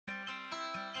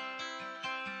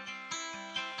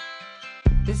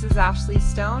This is Ashley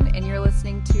Stone, and you're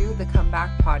listening to the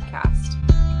Comeback Podcast.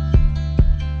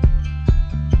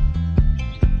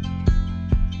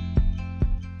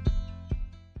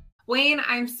 Wayne,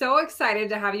 I'm so excited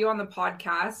to have you on the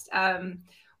podcast.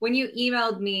 When you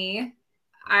emailed me,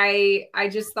 I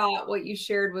just thought what you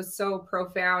shared was so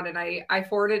profound, and I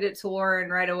forwarded it to Lauren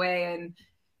right away, and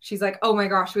she's like, "Oh my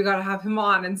gosh, we got to have him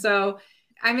on." And so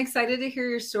I'm excited to hear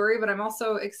your story, but I'm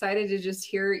also excited to just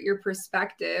hear your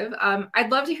perspective. I'd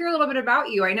love to hear a little bit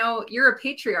about you. I know you're a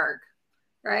patriarch,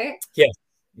 right? Yes,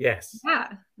 yes. Yeah.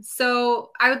 So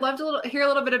I would love to hear a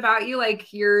little bit about you,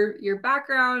 like your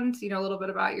background, a little bit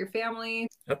about your family.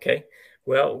 Okay.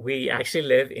 Well, we actually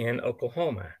live in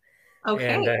Oklahoma,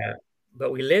 and Okay.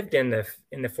 but we lived in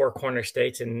the Four Corner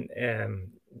states, and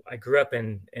I grew up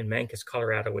in Mancos,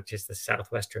 Colorado, which is the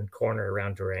southwestern corner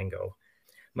around Durango.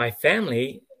 My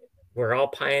family were all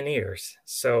pioneers,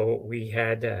 so we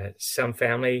had some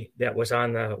family that was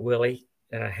on the Willie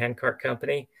handcart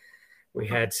company. We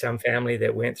had some family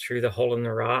that went through the hole in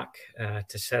the rock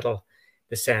to settle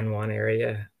the San Juan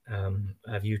area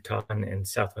of Utah and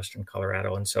southwestern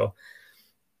Colorado. And so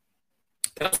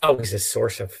that's always a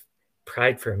source of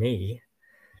pride for me.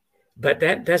 But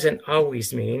that doesn't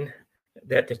always mean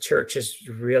that the church is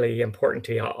really important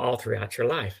to you all throughout your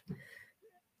life.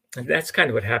 And that's kind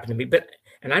of what happened to me.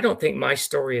 And I don't think my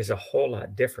story is a whole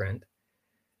lot different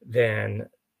than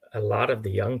a lot of the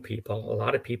young people, a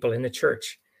lot of people in the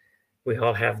church. We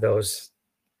all have those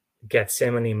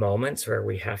Gethsemane moments where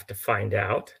we have to find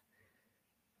out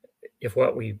if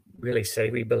what we really say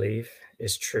we believe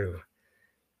is true.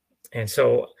 And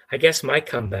so I guess my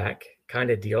comeback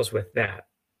kind of deals with that,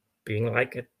 being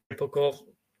like a typical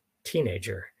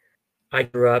teenager. I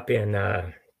grew up in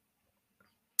the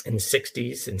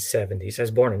 60s and 70s. I was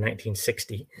born in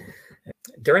 1960.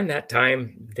 During that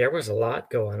time, there was a lot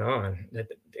going on, a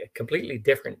completely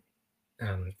different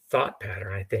thought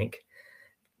pattern, I think,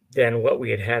 than what we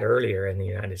had had earlier in the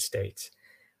United States.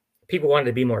 People wanted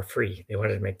to be more free. They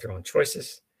wanted to make their own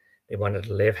choices. They wanted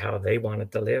to live how they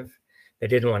wanted to live. They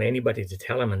didn't want anybody to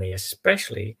tell them, and they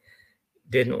especially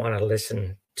didn't want to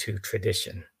listen to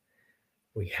tradition.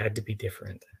 We had to be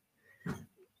different.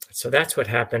 So that's what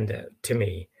happened to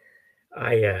me.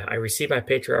 I received my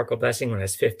patriarchal blessing when I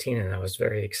was 15, and I was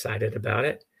very excited about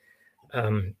it.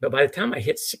 But by the time I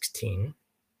hit 16,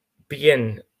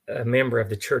 being a member of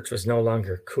the church was no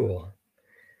longer cool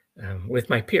with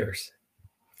my peers.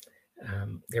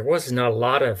 There wasn't a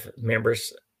lot of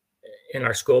members in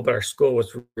our school, but our school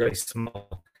was really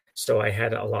small. So I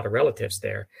had a lot of relatives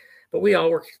there, but we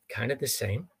all were kind of the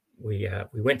same. We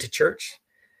went to church,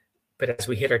 but as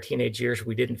we hit our teenage years,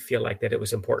 we didn't feel like that it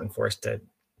was important for us to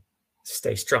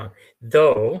stay strong,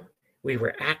 though we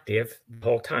were active the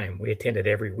whole time. We attended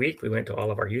every week. We went to all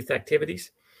of our youth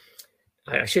activities.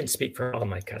 I shouldn't speak for all of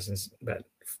my cousins,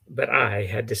 but I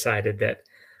had decided that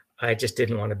I just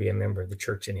didn't want to be a member of the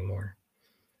church anymore.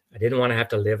 I didn't want to have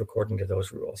to live according to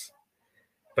those rules,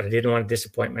 but I didn't want to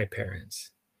disappoint my parents.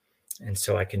 And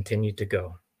so I continued to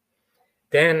go.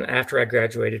 Then after I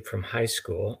graduated from high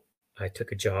school, I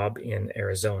took a job in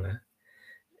Arizona,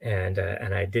 and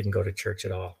I didn't go to church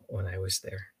at all when I was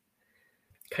there.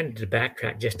 Kind of to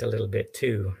backtrack just a little bit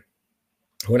too,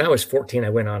 when I was 14, I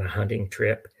went on a hunting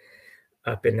trip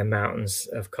up in the mountains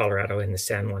of Colorado in the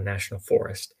San Juan National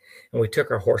Forest. And we took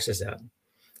our horses up.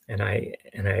 And I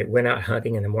went out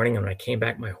hunting in the morning, and when I came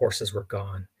back, my horses were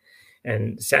gone.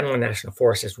 And San Juan National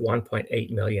Forest is 1.8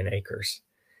 million acres.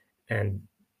 And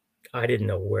I didn't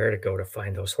know where to go to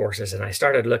find those horses. And I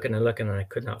started looking and looking, and I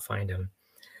could not find them.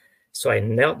 So I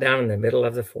knelt down in the middle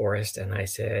of the forest, and I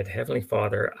said, Heavenly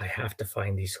Father, I have to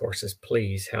find these horses.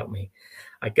 Please help me.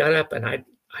 I got up, and I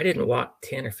didn't walk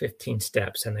 10 or 15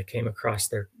 steps, and I came across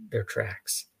their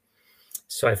tracks.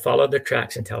 So I followed their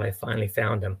tracks until I finally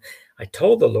found them. I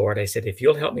told the Lord, I said, if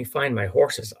you'll help me find my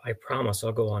horses, I promise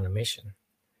I'll go on a mission.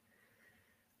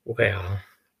 Well,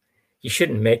 you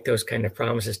shouldn't make those kind of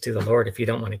promises to the Lord if you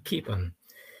don't want to keep them.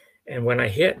 And when I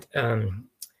hit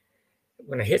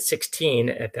 16,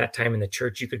 at that time in the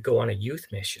church, you could go on a youth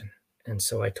mission. And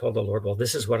so I told the Lord, well,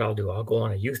 this is what I'll do. I'll go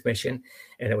on a youth mission.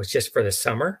 And it was just for the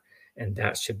summer. And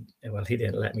he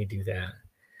didn't let me do that.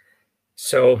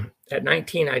 So at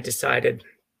 19, I decided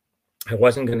I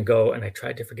wasn't going to go, and I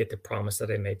tried to forget the promise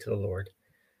that I made to the Lord.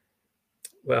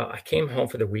 Well, I came home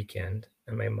for the weekend,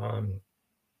 and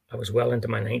I was well into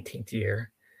my 19th year,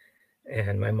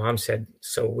 and my mom said,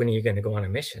 so when are you going to go on a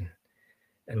mission?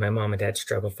 And my mom and dad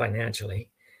struggled financially,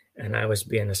 and I was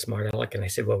being a smart aleck, and I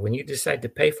said, well, when you decide to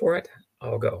pay for it,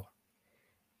 I'll go.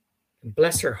 And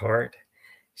bless her heart,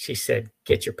 she said,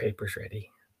 get your papers ready.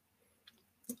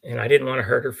 And I didn't want to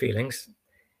hurt her feelings.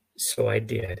 So I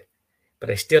did,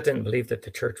 but I still didn't believe that the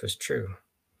church was true.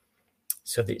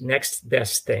 So the next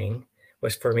best thing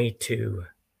was for me to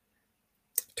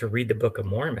read the Book of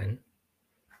Mormon,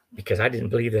 because I didn't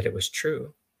believe that it was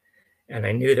true. And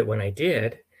I knew that when I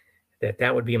did,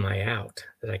 that would be my out,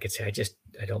 that I could say,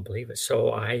 I don't believe it.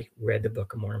 So I read the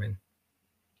Book of Mormon.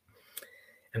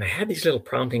 And I had these little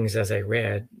promptings as I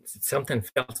read. Something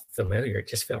felt familiar. It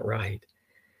just felt right.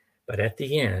 But at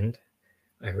the end,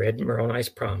 I read Moroni's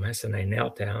promise, and I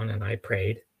knelt down and I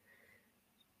prayed.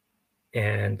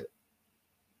 And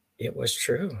it was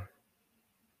true.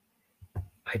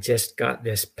 I just got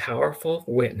this powerful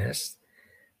witness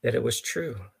that it was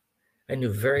true. I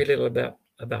knew very little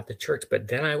about the church, but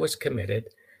then I was committed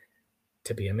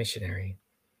to be a missionary.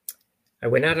 I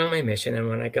went out on my mission, and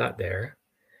when I got there,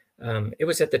 it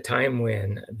was at the time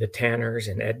when the Tanners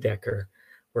and Ed Decker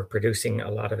were producing a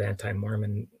lot of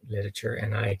anti-Mormon literature,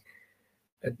 and I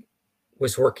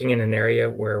was working in an area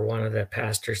where one of the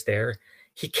pastors there,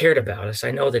 he cared about us. I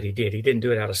know that he did. He didn't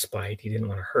do it out of spite. He didn't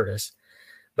want to hurt us.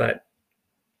 But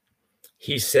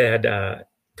he said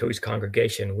to his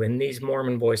congregation, when these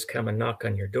Mormon boys come and knock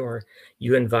on your door,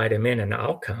 you invite them in, and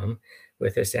I'll come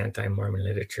with this anti-Mormon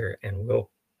literature, and we'll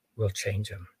change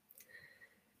them.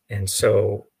 And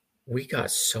so we got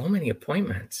so many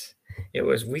appointments.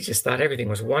 We just thought everything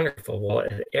was wonderful. Well,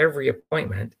 at every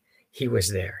appointment, he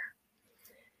was there.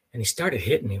 And he started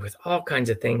hitting me with all kinds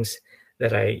of things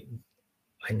that I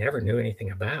never knew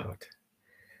anything about.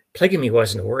 Polygamy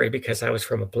wasn't a worry because I was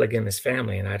from a polygamous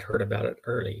family and I'd heard about it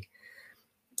early.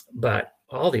 But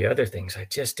all the other things I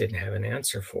just didn't have an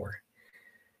answer for.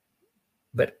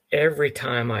 But every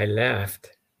time I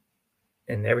left,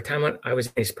 and every time I was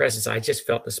in his presence, I just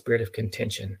felt the spirit of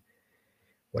contention.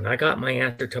 When I got my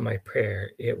answer to my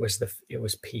prayer, it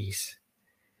was peace.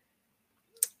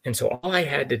 And so all I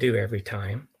had to do every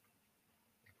time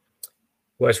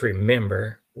was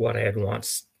remember what I had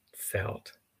once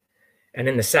felt. And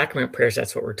in the sacrament prayers,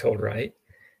 that's what we're told, right?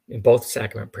 In both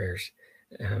sacrament prayers.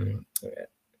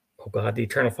 O God, the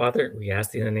eternal Father, we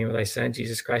ask thee in the name of thy Son,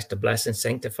 Jesus Christ, to bless and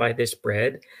sanctify this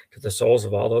bread to the souls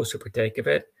of all those who partake of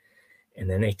it. And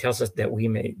then he tells us that we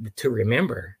may to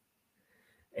remember.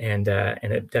 And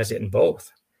it does it in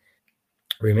both.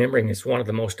 Remembering is one of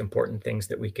the most important things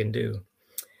that we can do.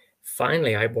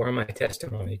 Finally, I bore my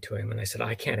testimony to him, and I said,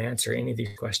 I can't answer any of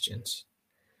these questions.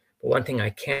 But one thing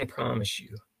I can promise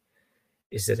you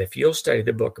is that if you'll study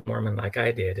the Book of Mormon like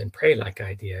I did and pray like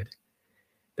I did,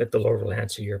 that the Lord will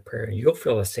answer your prayer, and you'll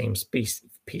feel the same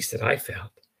peace that I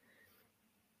felt.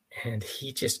 And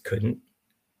he just couldn't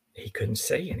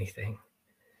say anything.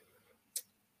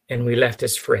 And we left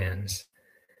as friends.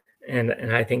 And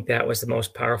I think that was the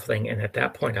most powerful thing. And at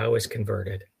that point, I was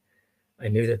converted. I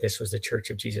knew that this was the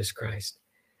Church of Jesus Christ.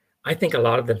 I think a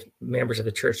lot of the members of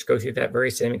the church go through that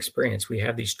very same experience. We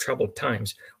have these troubled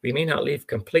times. We may not leave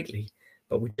completely,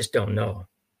 but we just don't know.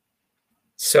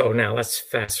 So now let's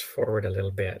fast forward a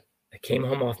little bit. I came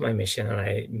home off my mission and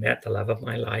I met the love of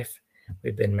my life.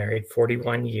 We've been married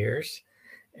 41 years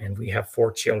and we have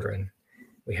 4 children.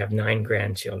 We have 9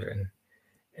 grandchildren,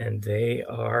 and they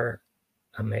are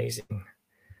amazing.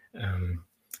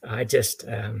 I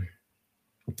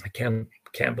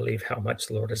can't believe how much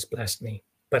the Lord has blessed me.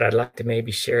 But I'd like to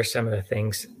maybe share some of the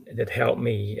things that help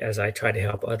me as I try to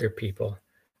help other people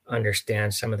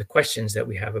understand some of the questions that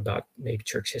we have about maybe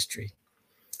church history.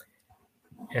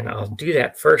 And I'll do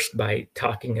that first by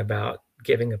talking about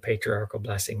giving a patriarchal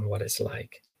blessing, what it's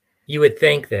like. You would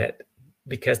think that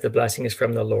because the blessing is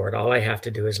from the Lord, all I have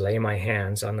to do is lay my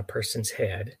hands on the person's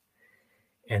head,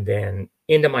 and then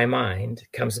into my mind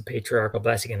comes the patriarchal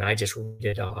blessing, and I just read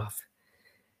it off.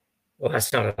 Well,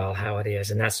 that's not at all how it is,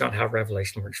 and that's not how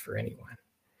Revelation works for anyone.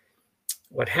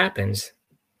 What happens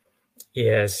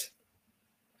is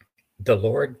the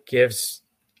Lord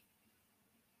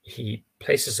he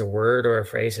places a word or a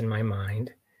phrase in my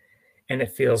mind, and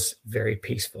it feels very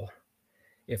peaceful.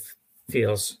 It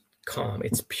feels calm.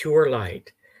 It's pure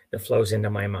light that flows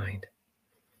into my mind.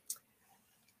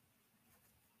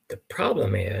 The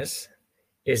problem is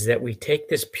that we take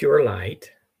this pure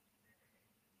light,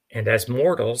 and as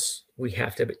mortals, we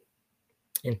have to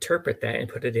interpret that and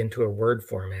put it into a word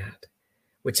format,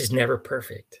 which is never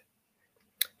perfect.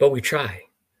 But we try.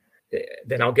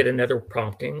 Then I'll get another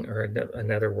prompting or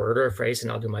another word or a phrase,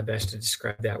 and I'll do my best to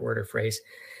describe that word or phrase.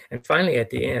 And finally, at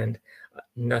the end,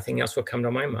 nothing else will come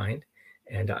to my mind,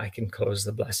 and I can close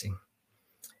the blessing.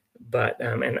 But,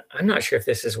 and I'm not sure if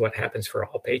this is what happens for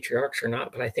all patriarchs or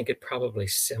not, but I think it probably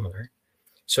is similar.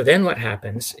 So then what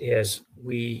happens is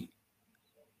we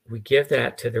give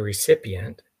that to the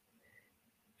recipient,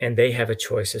 and they have a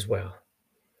choice as well.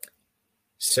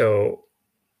 So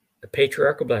the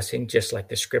patriarchal blessing, just like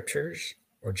the scriptures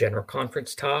or general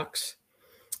conference talks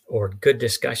or good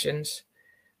discussions,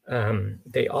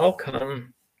 they all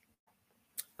come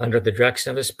under the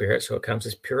direction of the Spirit. So it comes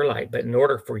as pure light. But in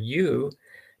order for you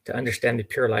to understand the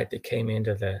pure light that came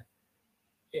into the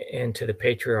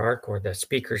patriarch or the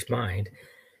speaker's mind,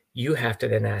 you have to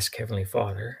then ask Heavenly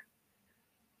Father,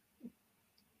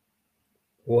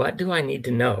 what do I need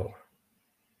to know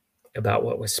about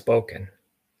what was spoken?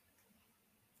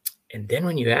 And then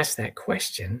when you ask that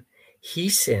question, he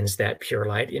sends that pure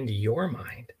light into your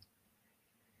mind.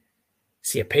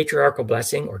 See, a patriarchal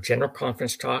blessing or general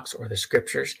conference talks or the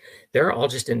scriptures, they're all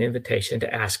just an invitation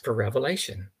to ask for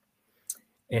revelation.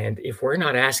 And if we're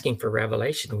not asking for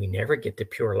revelation, we never get the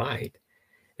pure light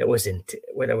that was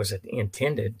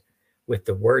intended with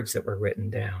the words that were written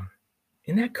down.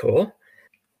 Isn't that cool?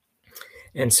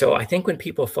 And so I think when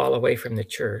people fall away from the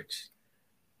church,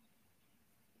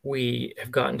 we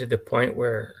have gotten to the point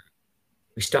where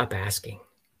we stop asking.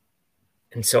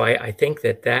 And so I think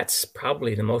that that's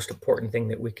probably the most important thing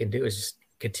that we can do is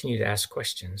continue to ask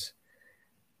questions.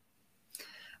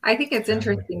 I think it's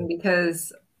interesting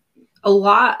because a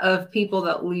lot of people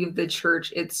that leave the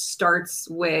church, it starts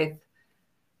with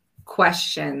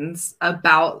questions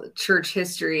about church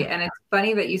history. And it's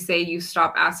funny that you say you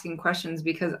stop asking questions,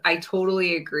 because I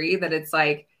totally agree that it's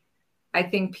like, I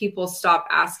think people stop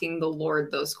asking the Lord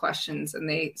those questions and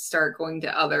they start going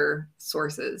to other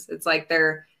sources. It's like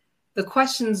the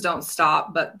questions don't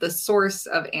stop, but the source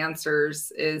of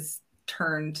answers is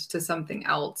turned to something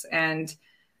else. And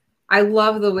I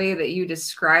love the way that you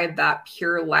described that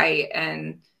pure light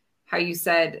and how you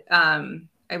said,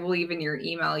 I believe in your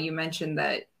email, you mentioned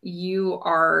that you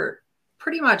are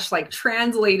pretty much like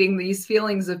translating these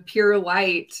feelings of pure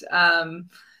light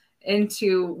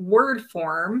into word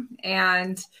form.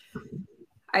 And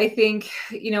I think,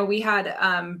 we had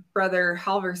Brother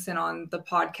Halverson on the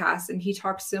podcast, and he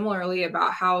talked similarly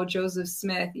about how Joseph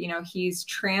Smith, he's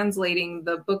translating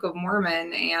the Book of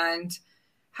Mormon and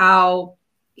how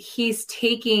he's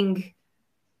taking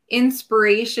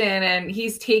inspiration and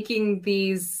he's taking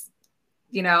these,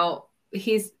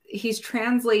 he's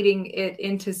translating it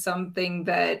into something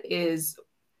that is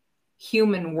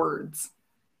human words.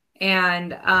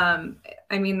 And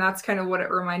that's kind of what it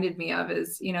reminded me of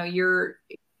is, you're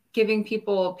giving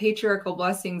people patriarchal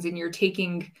blessings and you're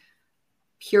taking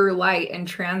pure light and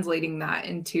translating that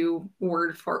into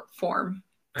word form.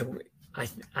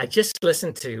 I just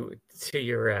listened to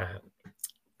your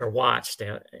or watched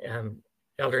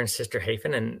Elder and Sister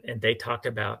Hafen, and they talked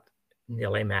about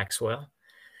Neal A. Maxwell.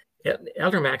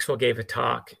 Elder Maxwell gave a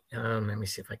talk. Let me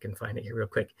see if I can find it here real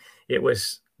quick. It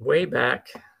was way back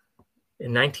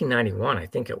in 1991, I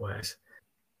think it was.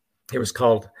 It was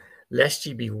called "Lest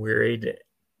Ye Be Wearied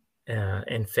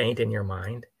and Faint in Your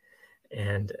Mind,"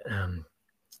 and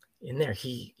in there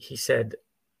he said,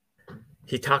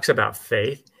 he talks about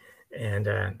faith, and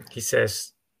he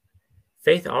says,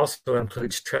 faith also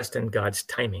includes trust in God's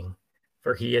timing,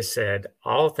 for he has said,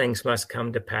 all things must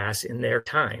come to pass in their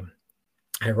time.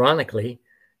 Ironically,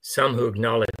 some who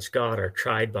acknowledge God are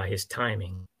tried by his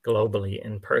timing, globally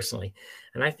and personally.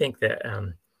 And I think that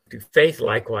faith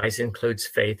likewise includes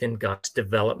faith in God's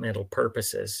developmental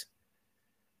purposes.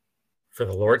 For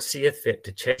the Lord seeth fit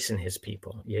to chasten his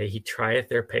people. Yea, he trieth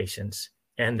their patience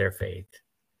and their faith.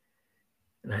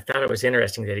 And I thought it was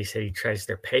interesting that he said he tries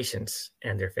their patience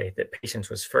and their faith, that patience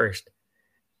was first.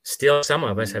 Still, some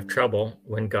of us have trouble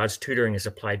when God's tutoring is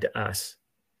applied to us.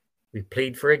 We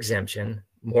plead for exemption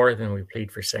more than we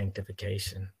plead for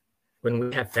sanctification. When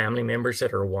we have family members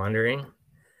that are wandering,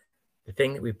 the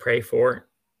thing that we pray for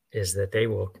is that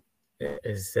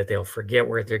they'll forget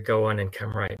where they're going and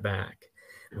come right back.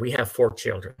 We have 4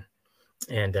 children,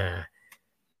 and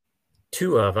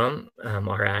 2 of them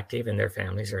are active and their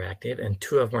families are active, and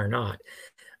 2 of them are not.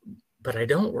 But I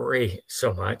don't worry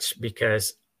so much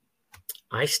because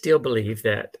I still believe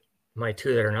that my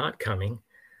 2 that are not coming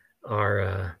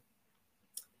are,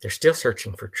 they're still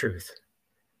searching for truth.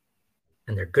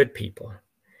 And they're good people.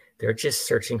 They're just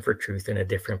searching for truth in a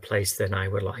different place than I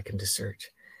would like them to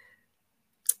search.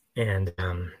 And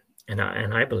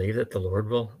I believe that the Lord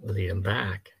will lead them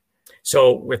back.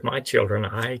 So with my children,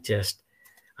 I just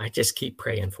keep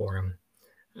praying for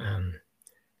them.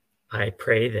 I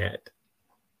pray that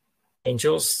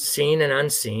angels, seen and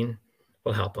unseen,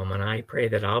 will help them. And I pray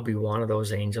that I'll be one of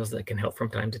those angels that can help from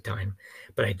time to time.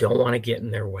 But I don't want to get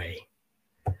in their way.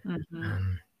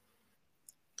 Mm-hmm.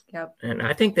 Yep. And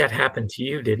I think that happened to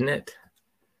you, didn't it?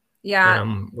 Yeah.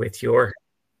 With your...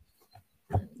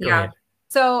 Yeah.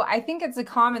 So I think it's a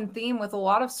common theme with a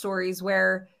lot of stories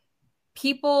where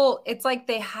people, it's like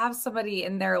they have somebody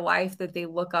in their life that they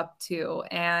look up to,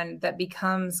 and that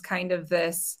becomes kind of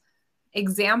this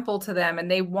example to them, and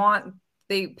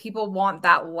people want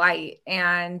that light.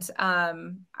 And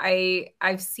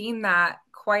I've seen that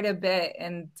quite a bit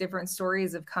in different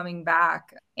stories of coming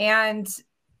back. And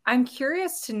I'm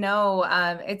curious to know,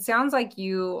 it sounds like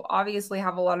you obviously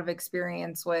have a lot of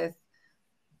experience with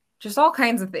just all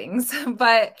kinds of things,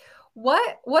 but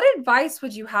what advice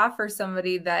would you have for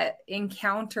somebody that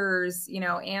encounters,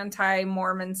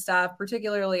 anti-Mormon stuff,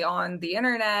 particularly on the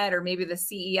internet, or maybe the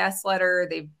CES letter?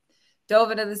 They've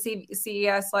dove into the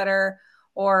CES letter,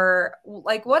 or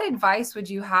like, what advice would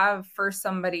you have for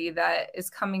somebody that is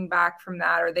coming back from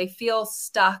that, or they feel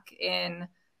stuck in,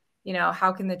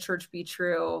 how can the church be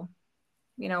true?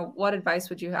 What advice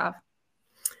would you have?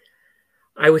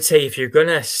 I would say if you're going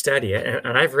to study it,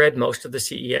 and I've read most of the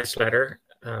CES letter,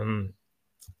 and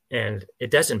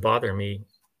it doesn't bother me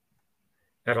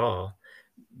at all,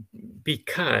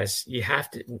 because you have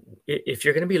to, if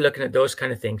you're going to be looking at those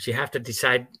kind of things, you have to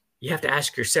decide, you have to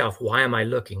ask yourself, why am I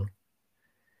looking?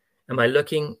 Am I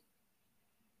looking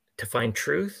to find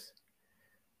truth,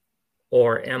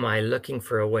 or am I looking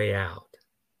for a way out?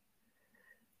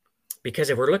 Because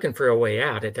if we're looking for a way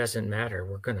out, it doesn't matter.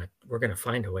 We're gonna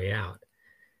find a way out.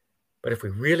 But if we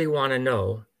really want to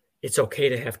know, it's okay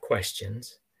to have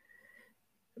questions,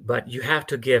 but you have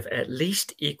to give at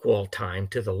least equal time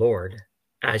to the Lord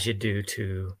as you do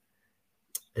to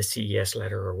the CES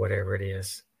letter or whatever it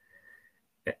is.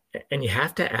 And you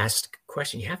have to ask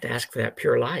questions. You have to ask for that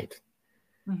pure light.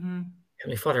 Mm-hmm.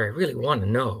 Heavenly Father, I really want to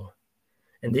know.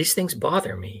 And these things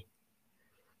bother me.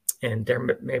 And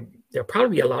there'll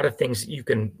probably be a lot of things you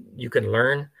can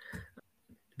learn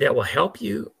that will help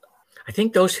you. I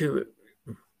think those who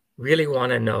really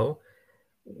want to know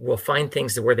will find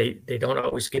things where they don't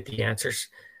always get the answers,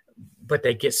 but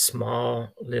they get small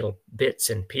little bits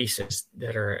and pieces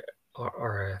that are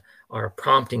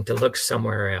prompting to look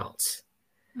somewhere else.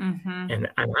 Mm-hmm. And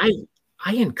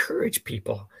I encourage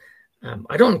people.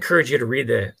 I don't encourage you to read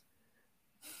the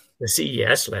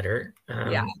CES letter,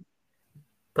 Yeah.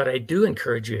 but I do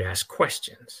encourage you to ask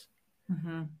questions.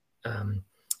 Mm-hmm.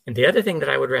 And the other thing that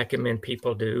I would recommend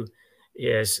people do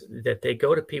is that they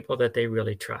go to people that they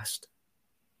really trust,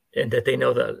 and that they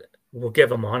know that will give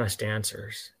them honest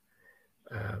answers.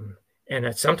 And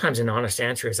that sometimes an honest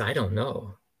answer is, I don't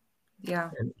know. Yeah.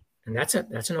 And that's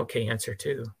an okay answer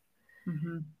too.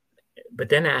 Mm-hmm. But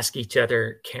then ask each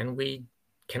other, can we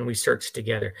search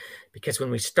together? Because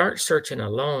when we start searching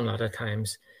alone, a lot of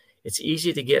times it's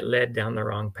easy to get led down the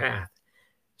wrong path.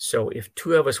 So if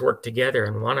two of us work together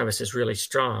and one of us is really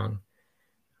strong,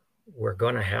 we're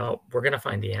going to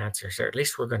find the answers, or at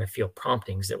least we're going to feel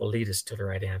promptings that will lead us to the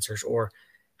right answers, or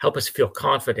help us feel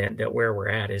confident that where we're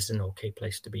at is an okay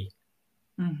place to be.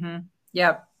 Mm-hmm.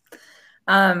 Yep.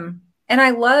 And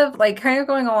I love, like, kind of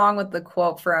going along with the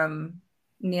quote from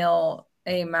Neil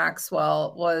A.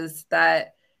 Maxwell, was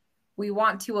that we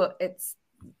want to, it's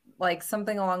like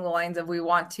something along the lines of, we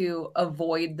want to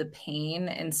avoid the pain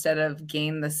instead of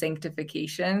gain the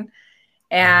sanctification.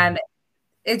 And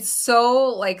it's so,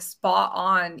 like, spot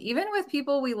on. Even with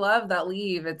people we love that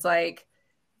leave, it's like,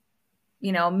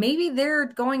 maybe they're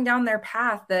going down their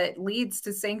path that leads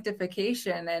to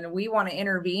sanctification, and we want to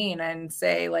intervene and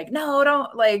say, like, no,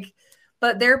 don't, like,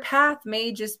 but their path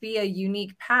may just be a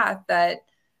unique path that,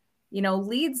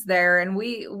 leads there. And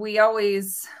we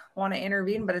always want to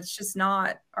intervene, but it's just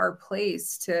not our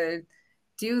place to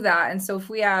do that. And so if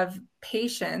we have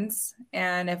patience,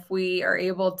 and if we are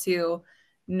able to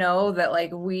know that,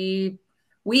 like,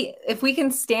 if we can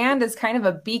stand as kind of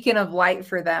a beacon of light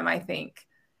for them, I think,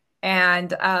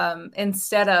 and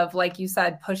instead of, like you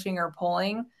said, pushing or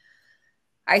pulling,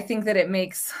 I think that it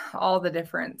makes all the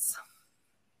difference.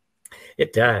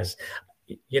 It does.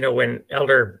 When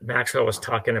Elder Maxwell was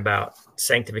talking about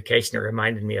sanctification, it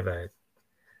reminded me of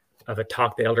a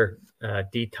talk that Elder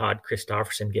D. Todd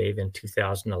Christofferson gave in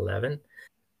 2011.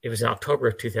 It was in October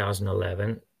of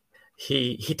 2011.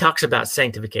 He talks about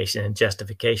sanctification and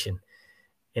justification.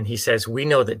 And he says, we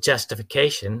know that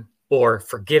justification, or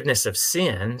forgiveness of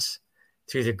sins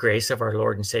through the grace of our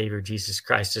Lord and Savior Jesus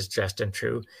Christ, is just and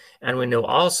true. And we know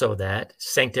also that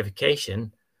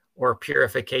sanctification, or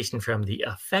purification from the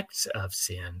effects of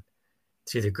sin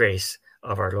through the grace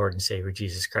of our Lord and Savior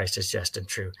Jesus Christ, is just and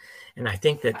true. And I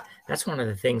think that that's one of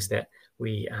the things that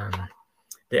we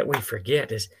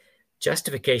forget, is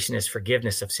justification is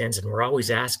forgiveness of sins, and we're always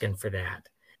asking for that.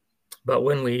 But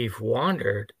when we've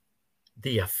wandered,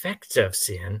 the effects of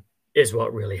sin is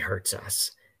what really hurts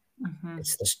us. Mm-hmm.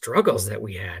 It's the struggles that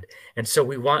we had. And so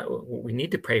we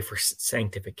need to pray for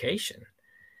sanctification.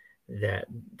 that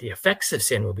the effects of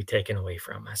sin will be taken away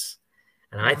from us.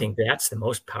 And I Yeah. think that's the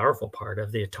most powerful part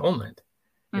of the atonement,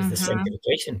 is the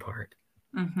sanctification part,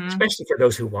 especially for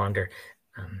those who wander.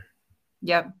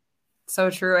 Yep. So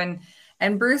true.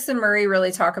 And Bruce and Murray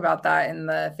really talk about that in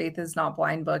the Faith is Not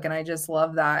Blind book. And I just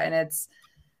love that. And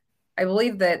I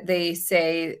believe that they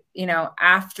say,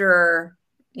 after,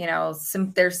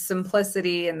 there's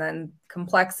simplicity and then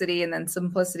complexity and then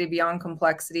simplicity beyond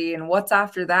complexity. And what's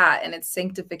after that? And it's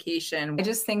sanctification. I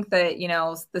just think that,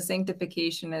 the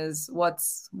sanctification is what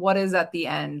is at the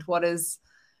end? What is,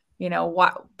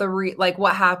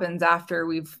 what happens after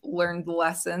we've learned the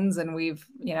lessons and we've,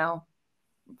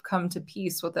 come to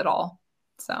peace with it all.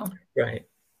 So, Right.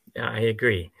 Yeah, I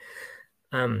agree.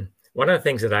 One of the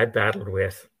things that I've battled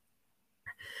with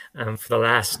for the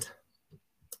last,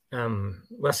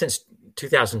 since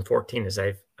 2014, is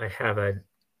I have a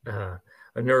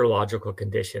neurological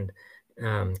condition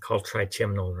called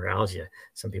trigeminal neuralgia.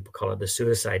 Some people call it the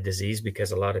suicide disease,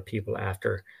 because a lot of people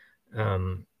after,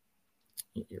 the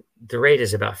rate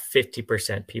is about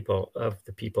 50% of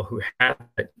the people who have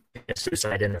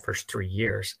suicide in the first 3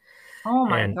 years. Oh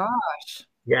my gosh.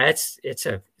 Yeah, it's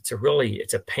a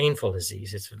painful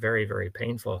disease. It's very, very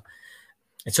painful.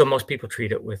 And so most people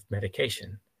treat it with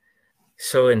medication.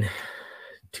 So in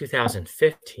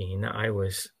 2015, I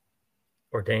was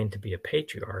ordained to be a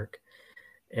patriarch,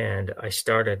 and I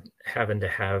started having to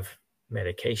have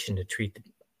medication to treat the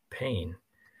pain.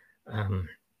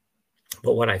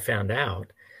 But what I found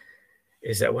out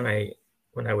is that when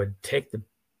I would take the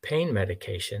pain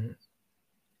medication,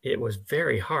 it was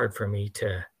very hard for me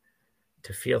to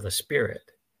feel the Spirit.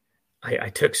 I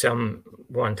took some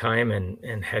one time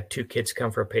and had 2 kids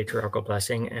come for a patriarchal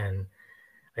blessing, and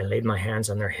I laid my hands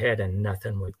on their head and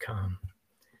nothing would come.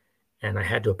 And I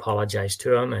had to apologize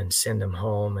to them and send them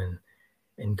home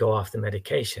and go off the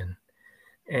medication.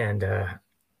 And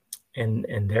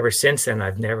ever since then,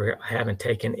 I haven't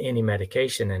taken any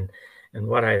medication. And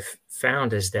what I've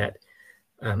found is that,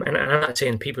 and I'm not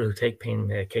saying people who take pain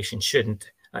medication shouldn't.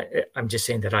 I'm just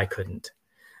saying that I couldn't,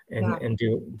 and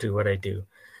do what I do.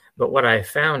 But what I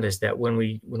found is that when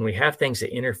we have things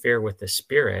that interfere with the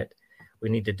Spirit, we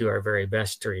need to do our very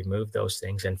best to remove those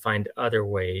things and find other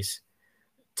ways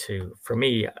to. For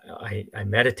me, I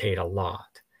meditate a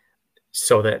lot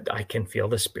so that I can feel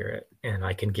the Spirit and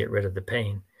I can get rid of the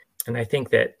pain. And I think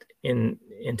that in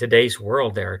today's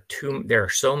world, there are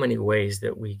so many ways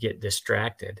that we get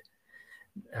distracted.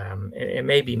 It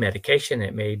may be medication,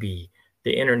 it may be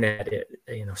the internet,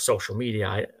 social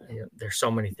media. There's so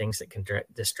many things that can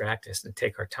distract us and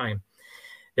take our time,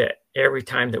 that every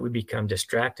time that we become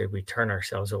distracted, we turn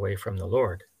ourselves away from the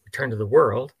Lord. We turn to the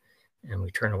world, and we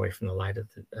turn away from the light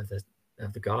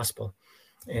of the gospel.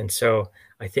 And so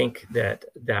I think that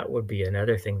would be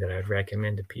another thing that I'd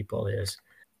recommend to people is,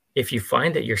 if you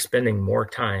find that you're spending more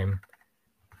time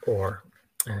or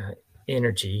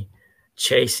energy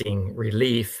chasing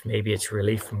relief, maybe it's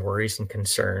relief from worries and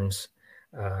concerns,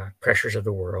 pressures of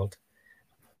the world,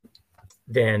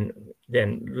 then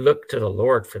look to the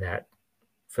Lord for that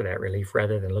relief,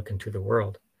 rather than looking to the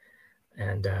world,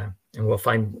 and we'll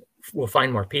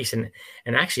find more peace. And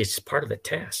actually, it's part of the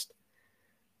test.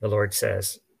 The Lord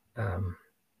says,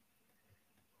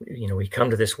 we come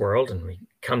to this world and we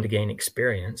come to gain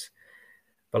experience,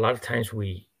 but a lot of times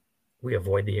we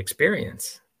avoid the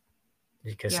experience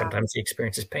because sometimes the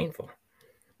experience is painful.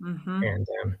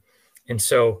 And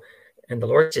so the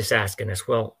Lord's just asking us,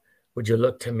 well, would you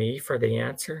look to me for the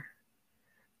answer?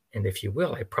 And if you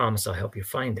will, I promise I'll help you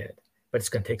find it, but it's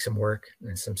going to take some work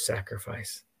and some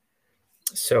sacrifice.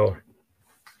 So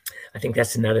I think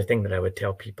that's another thing that I would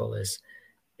tell people is,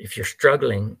 if you're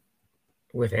struggling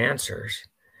with answers,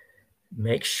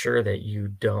 make sure that you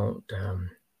don't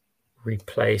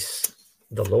replace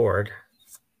the Lord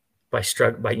by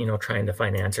trying to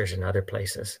find answers in other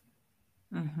places.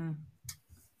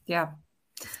 Yeah,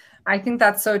 I think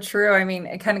that's so true. I mean,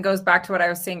 it kind of goes back to what I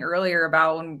was saying earlier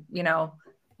about when,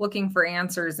 looking for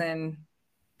answers in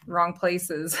wrong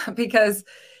places, because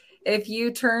if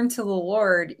you turn to the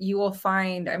Lord, you will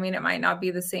find, it might not be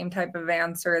the same type of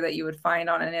answer that you would find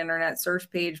on an internet search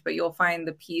page, but you'll find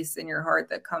the peace in your heart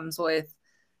that comes with,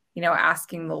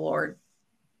 asking the Lord.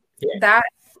 Yeah. That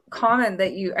comment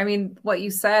that what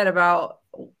you said about,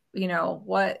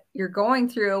 what you're going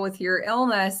through with your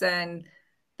illness, and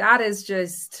that is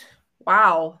just,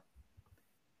 wow.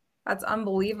 That's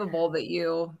unbelievable that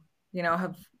you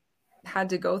have had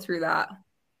to go through that.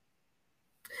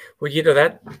 Well,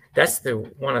 that's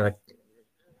one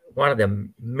of the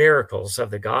miracles of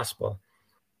the gospel,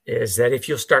 is that if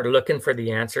you'll start looking for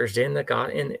the answers in the God,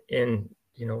 in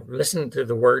listen to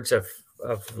the words of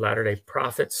of Latter-day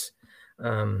Prophets.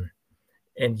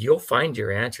 And you'll find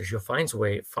your answers. You'll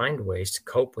find ways to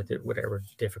cope with it, whatever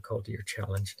difficulty or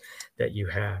challenge that you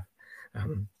have.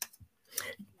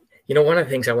 One of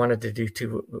the things I wanted to do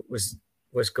too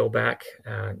was go back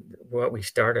what we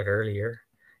started earlier,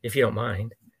 if you don't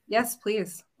mind. Yes,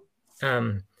 please.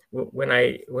 When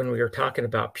we were talking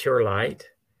about pure light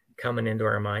coming into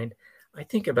our mind, I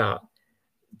think about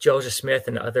Joseph Smith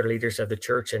and other leaders of the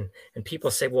church, and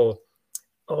people say, well,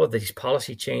 these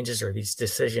policy changes or these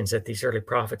decisions that these early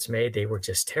prophets made, they were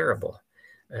just terrible.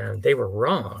 They were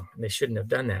wrong. They shouldn't have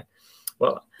done that.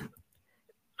 Well,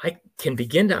 I can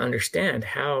begin to understand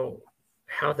how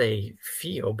they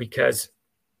feel, because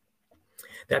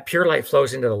that pure light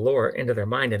flows into the Lord, into their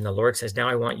mind, and the Lord says, now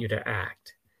I want you to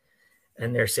act.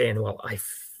 And they're saying, well,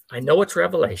 I know it's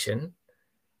revelation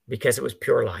because it was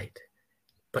pure light,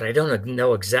 but I don't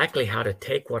know exactly how to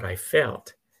take what I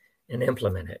felt and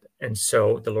implement it. And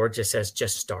so the Lord just says,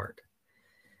 just start.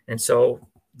 And so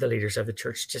the leaders of the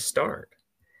church just start,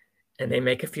 and they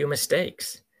make a few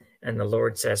mistakes. And the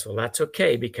Lord says, well, that's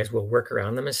okay, because we'll work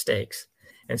around the mistakes.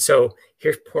 And so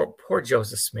here's poor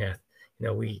Joseph Smith.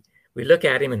 We look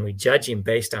at him and we judge him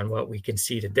based on what we can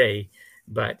see today,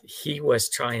 but he was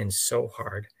trying so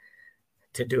hard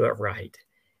to do it right.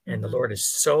 And the Lord is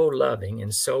so loving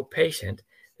and so patient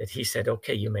that he said,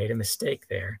 okay, you made a mistake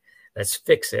there. Let's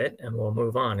fix it and we'll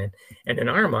move on. And in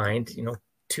our mind,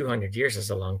 200 years is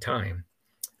a long time,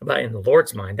 but in the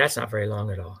Lord's mind, that's not very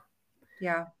long at all.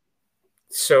 Yeah.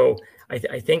 So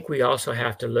I think we also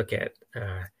have to look at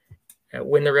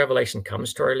when the revelation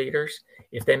comes to our leaders,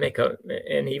 if they make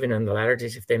and even in the latter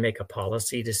days, if they make a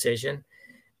policy decision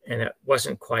and it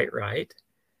wasn't quite right,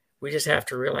 we just have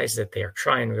to realize that they are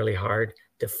trying really hard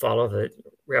to follow the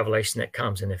revelation that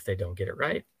comes. And if they don't get it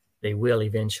right, they will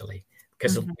eventually,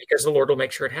 because the Lord will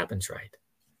make sure it happens right.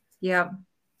 Yep.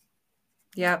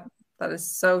 That is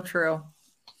so true.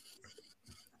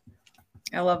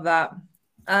 I love that.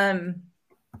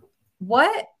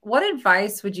 What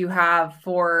advice would you have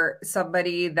for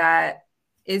somebody that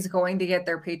is going to get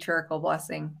their patriarchal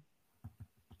blessing?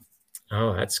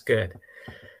 Oh, that's good.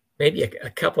 Maybe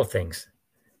a couple things.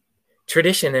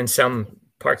 Tradition in some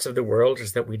parts of the world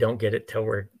is that we don't get it till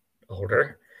we're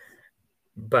older.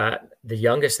 But the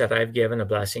youngest that I've given a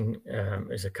blessing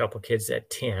is a couple kids at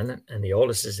 10, and the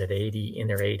oldest is at 80, in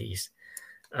their 80s.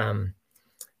 And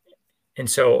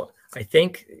so I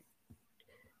think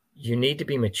you need to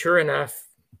be mature enough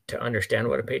to understand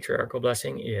what a patriarchal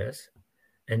blessing is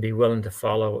and be willing to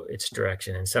follow its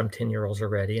direction. And some 10-year-olds are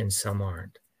ready and some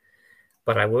aren't.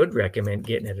 But I would recommend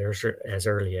getting it as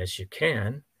early as you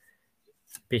can,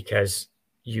 because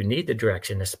you need the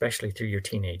direction, especially through your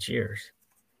teenage years.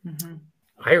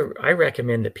 I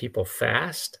recommend that people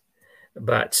fast,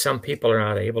 but some people are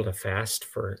not able to fast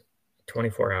for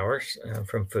 24 hours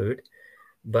from food.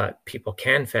 But people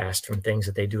can fast from things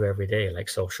that they do every day, like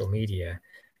social media,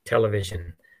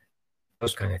 television,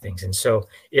 those kind of things. And so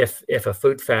if a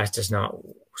food fast is not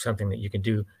something that you can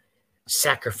do,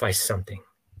 sacrifice something.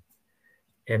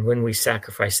 And when we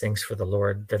sacrifice things for the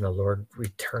Lord, then the Lord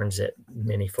returns it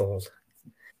manyfold.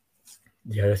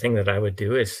 The other thing that I would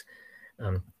do is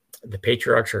the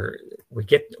patriarchs we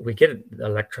get an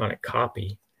electronic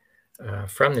copy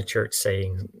from the church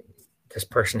saying this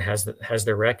person has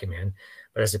their recommend.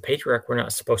 But as a patriarch, we're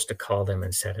not supposed to call them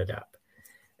and set it up.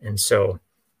 And so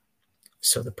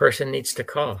the person needs to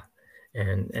call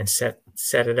and set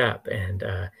it up. And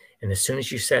as soon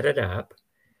as you set it up,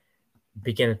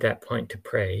 begin at that point to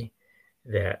pray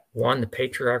that, one, the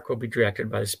patriarch will be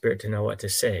directed by the Spirit to know what to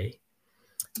say.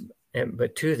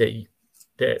 But two,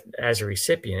 that as a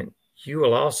recipient, you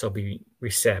will also be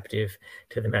receptive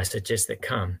to the messages that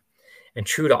come. And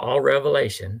true to all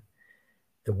revelation,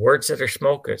 the words that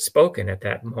are spoken at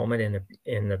that moment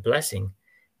in the blessing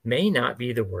may not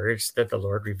be the words that the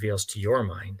Lord reveals to your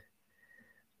mind.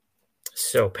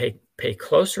 So pay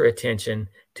closer attention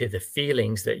to the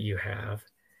feelings that you have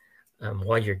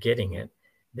while you're getting it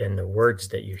than the words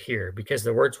that you hear, because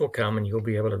the words will come and you'll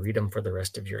be able to read them for the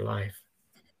rest of your life.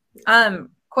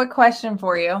 Quick question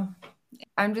for you.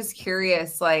 I'm just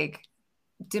curious,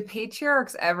 do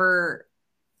patriarchs ever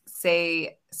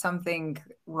say something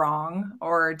wrong,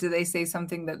 or do they say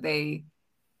something that they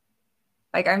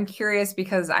I'm curious,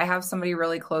 because I have somebody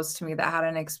really close to me that had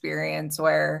an experience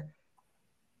where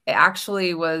it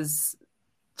actually was,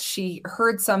 she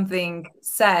heard something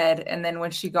said, and then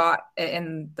when she got it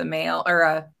in the mail, or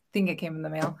I think it came in the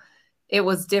mail, it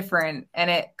was different, and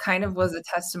it kind of was a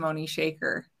testimony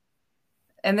shaker.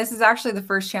 And this is actually the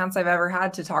first chance I've ever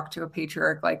had to talk to a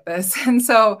patriarch like this. And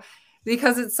so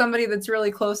because it's somebody that's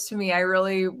really close to me. I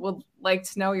really would like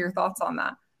to know your thoughts on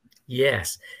that.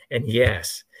 Yes. And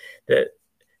yes,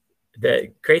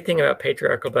 the great thing about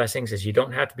patriarchal blessings is you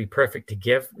don't have to be perfect to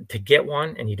get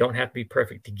one, and you don't have to be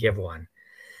perfect to give one.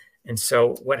 And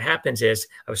so what happens is,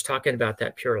 I was talking about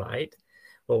that pure light.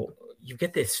 Well, you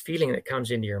get this feeling that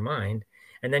comes into your mind,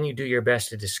 and then you do your best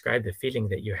to describe the feeling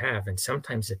that you have. And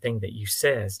sometimes the thing that you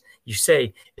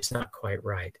say is not quite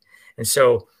right. And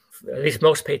so, at least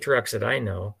most patriarchs that I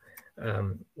know,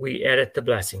 we edit the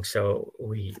blessing. So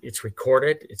it's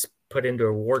recorded, it's put into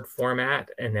a word format,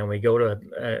 and then we go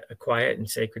to a quiet and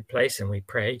sacred place and we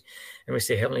pray and we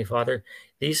say, Heavenly Father,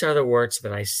 these are the words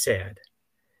that I said.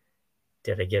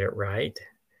 Did I get it right?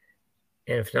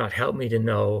 And if not, help me to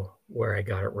know where I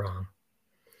got it wrong.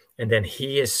 And then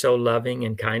he is so loving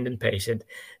and kind and patient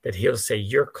that he'll say,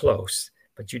 you're close,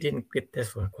 but you didn't get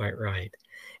this one quite right.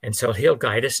 And so he'll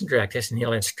guide us and direct us, and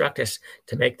he'll instruct us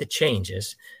to make the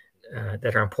changes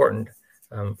that are important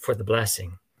for the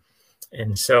blessing.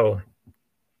 And so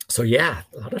yeah,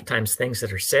 a lot of times things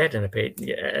that are said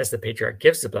as the patriarch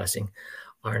gives the blessing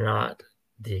are not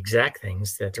the exact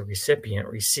things that the recipient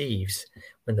receives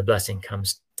when the blessing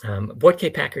comes. Boyd K.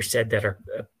 Packer said that our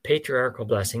patriarchal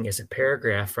blessing is a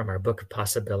paragraph from our Book of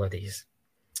Possibilities.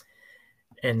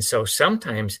 And so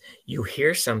sometimes you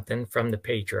hear something from the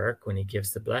patriarch when he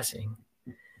gives the blessing,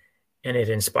 and it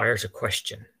inspires a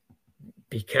question.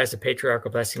 Because the patriarchal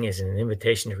blessing is an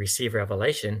invitation to receive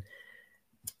revelation,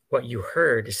 what you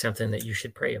heard is something that you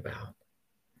should pray about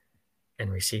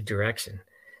and receive direction.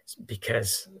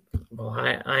 Because, well,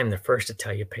 I'm the first to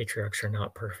tell you patriarchs are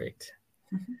not perfect.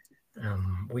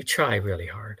 We try really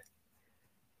hard,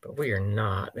 but we are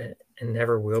not and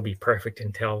never will be perfect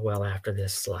until well after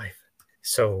this life.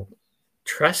 So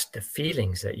trust the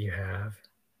feelings that you have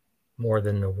more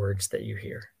than the words that you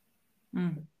hear.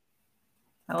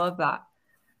 I love that.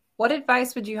 What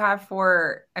advice would you have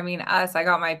for, us? I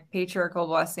got my patriarchal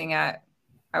blessing I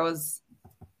was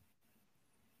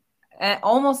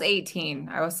almost 18.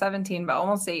 I was 17, but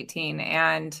almost 18.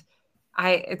 And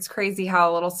it's crazy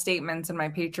how little statements in my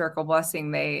patriarchal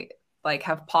blessing, they like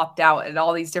have popped out at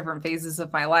all these different phases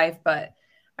of my life. But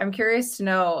I'm curious to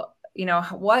know,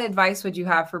 what advice would you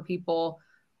have for people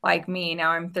like me?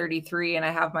 Now I'm 33 and I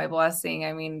have my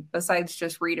blessing. Besides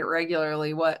just read it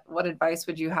regularly, what advice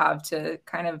would you have to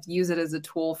kind of use it as a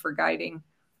tool for guiding?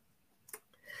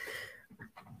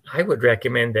 I would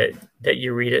recommend that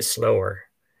you read it slower.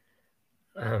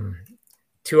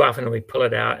 Too often we pull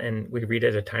it out and we read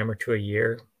it a time or two a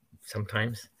year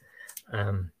sometimes.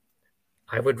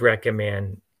 I would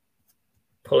recommend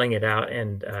pulling it out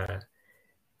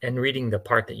and reading the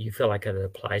part that you feel like it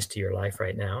applies to your life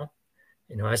right now,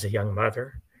 as a young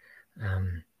mother,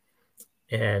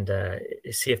 and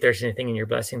see if there's anything in your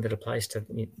blessing that applies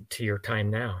to your time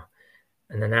now.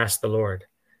 And then ask the Lord,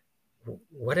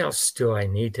 what else do I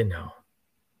need to know?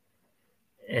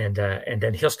 And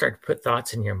then he'll start to put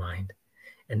thoughts in your mind.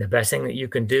 And the best thing that you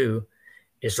can do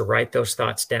is to write those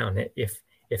thoughts down.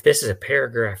 If this is a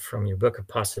paragraph from your Book of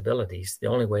Possibilities, the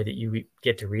only way that you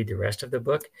get to read the rest of the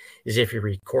book is if you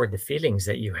record the feelings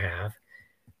that you have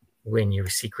when you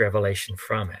seek revelation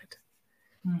from it.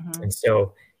 Mm-hmm. And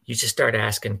so you just start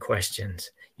asking questions.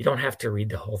 You don't have to read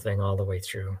the whole thing all the way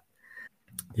through.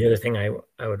 The other thing I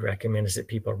would recommend is that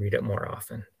people read it more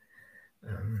often.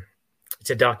 It's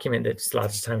a document that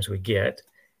lots of times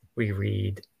we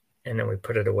read, and then we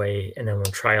put it away. And then when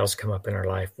trials come up in our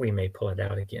life, we may pull it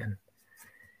out again.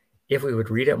 If we would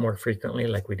read it more frequently,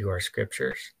 like we do our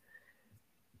scriptures,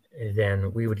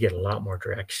 then we would get a lot more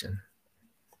direction.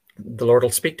 The Lord will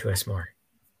speak to us more.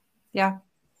 Yeah.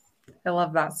 I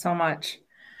love that so much.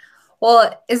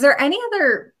 Well, is there any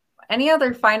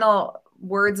other final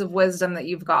words of wisdom that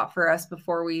you've got for us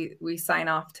before we sign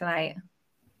off tonight?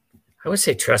 I would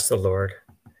say trust the Lord.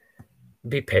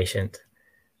 Be patient.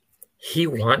 He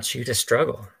wants you to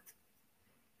struggle.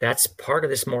 That's part of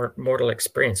this mortal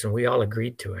experience, and we all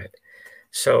agreed to it.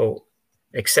 So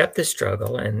accept the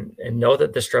struggle and know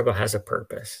that the struggle has a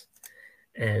purpose.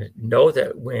 And know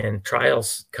that when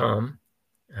trials come,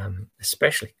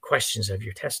 especially questions of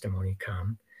your testimony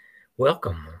come,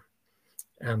 welcome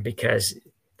them. Because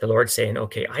the Lord's saying,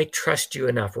 okay, I trust you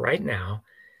enough right now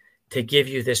to give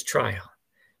you this trial,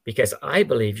 because I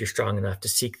believe you're strong enough to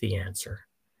seek the answer.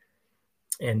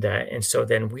 And so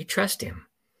then we trust him,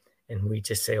 and we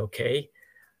just say, okay,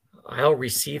 I'll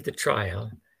receive the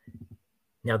trial.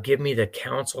 Now give me the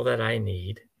counsel that I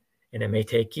need, and it may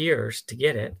take years to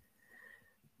get it,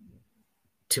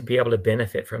 to be able to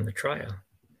benefit from the trial.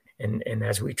 And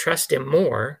as we trust him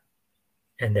more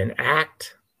and then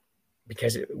act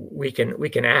because we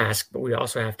can ask, but we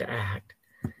also have to act.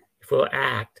 If we'll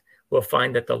act, we'll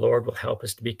find that the Lord will help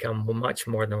us to become much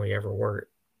more than we ever were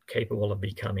capable of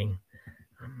becoming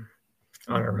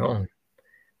on our own.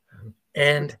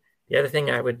 And the other thing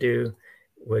I would do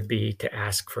would be to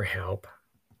ask for help,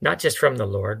 not just from the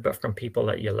Lord, but from people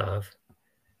that you love,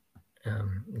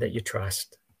 that you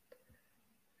trust.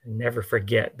 And never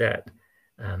forget that,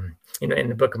 in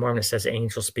the Book of Mormon, it says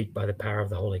angels speak by the power of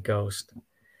the Holy Ghost.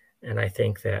 And I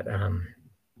think that a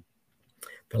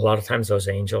lot of times those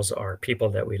angels are people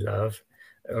that we love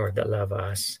or that love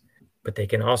us, but they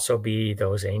can also be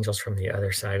those angels from the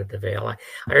other side of the veil.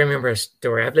 I remember a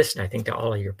story. I've listened, I think, to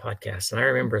all of your podcasts, and I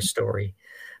remember a story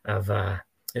of that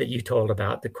you told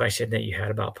about the question that you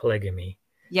had about polygamy.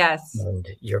 Yes. And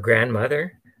your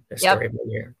grandmother, the story about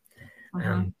your,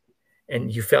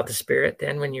 and you felt the Spirit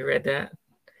then when you read that?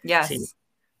 Yes. See,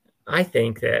 I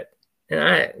think that,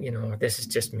 and this is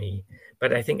just me,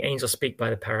 but I think angels speak by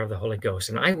the power of the Holy Ghost.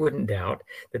 And I wouldn't doubt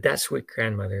that sweet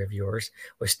grandmother of yours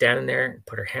was standing there,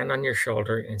 put her hand on your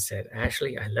shoulder and said,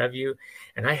 Ashley, I love you.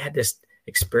 And I had this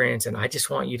experience, and I just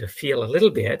want you to feel a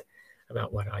little bit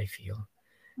about what I feel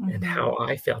and how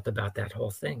I felt about that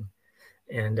whole thing.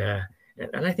 And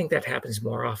I think that happens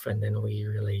more often than we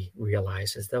really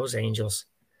realize, is those angels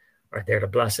are there to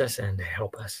bless us and to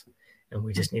help us. And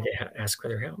we just need to ask for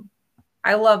their help.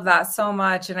 I love that so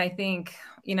much. And I think,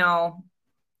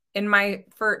 in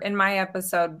my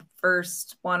episode,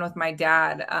 first one with my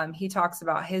dad, he talks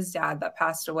about his dad that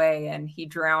passed away and he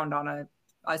drowned on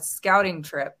a scouting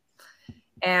trip.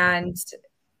 And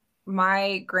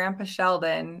my grandpa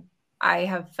Sheldon, I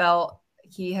have felt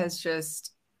he has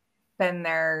just been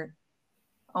there,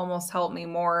 almost helped me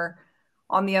more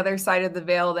on the other side of the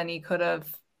veil than he could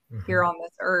have here on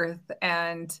this earth.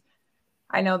 And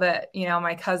I know that,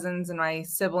 my cousins and my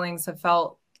siblings have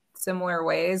felt similar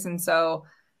ways. And so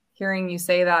hearing you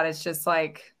say that, it's just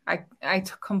like, I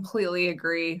completely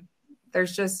agree.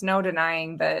 There's just no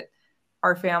denying that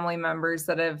our family members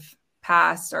that have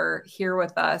passed are here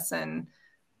with us and,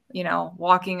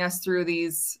 walking us through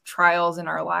these trials in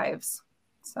our lives.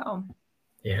 So.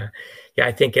 Yeah.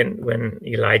 I think when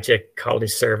Elijah called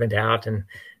his servant out and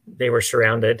they were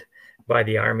surrounded by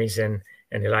the armies, and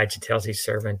Elijah tells his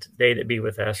servant, they that be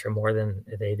with us are more than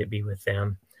they that be with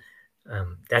them.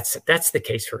 That's the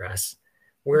case for us.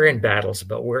 We're in battles,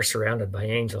 but we're surrounded by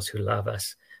angels who love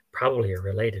us, probably are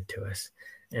related to us,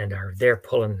 and are there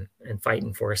pulling and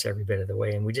fighting for us every bit of the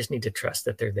way. And we just need to trust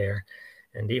that they're there.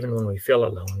 And even when we feel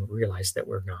alone, realize that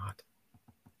we're not.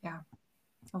 Yeah,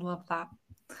 I love that.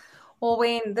 Well,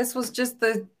 Wayne, this was just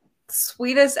the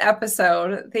sweetest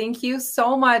episode. Thank you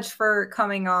so much for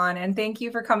coming on, and thank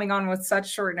you for coming on with such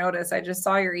short notice. I just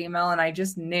saw your email and I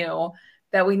just knew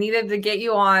that we needed to get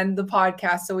you on the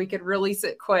podcast so we could release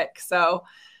it quick. So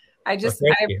I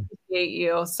appreciate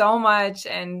you so much,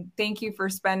 and thank you for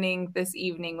spending this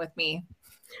evening with me.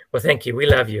 Well, thank you. We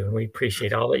love you and we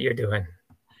appreciate all that you're doing.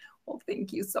 Well,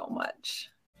 thank you so much.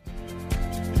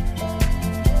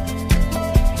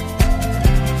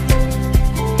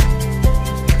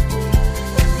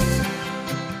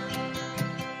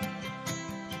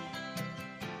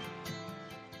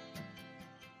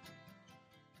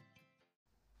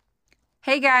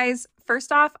 Hey guys,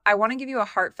 first off, I want to give you a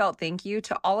heartfelt thank you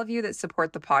to all of you that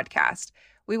support the podcast.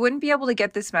 We wouldn't be able to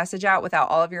get this message out without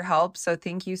all of your help, so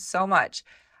thank you so much.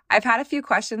 I've had a few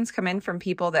questions come in from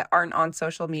people that aren't on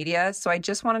social media, so I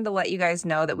just wanted to let you guys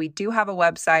know that we do have a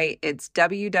website. It's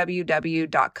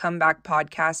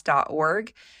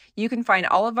www.comebackpodcast.org. You can find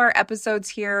all of our episodes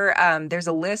here. There's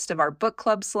a list of our book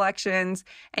club selections,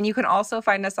 and you can also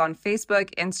find us on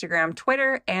Facebook, Instagram,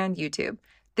 Twitter, and YouTube.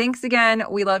 Thanks again.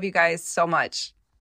 We love you guys so much.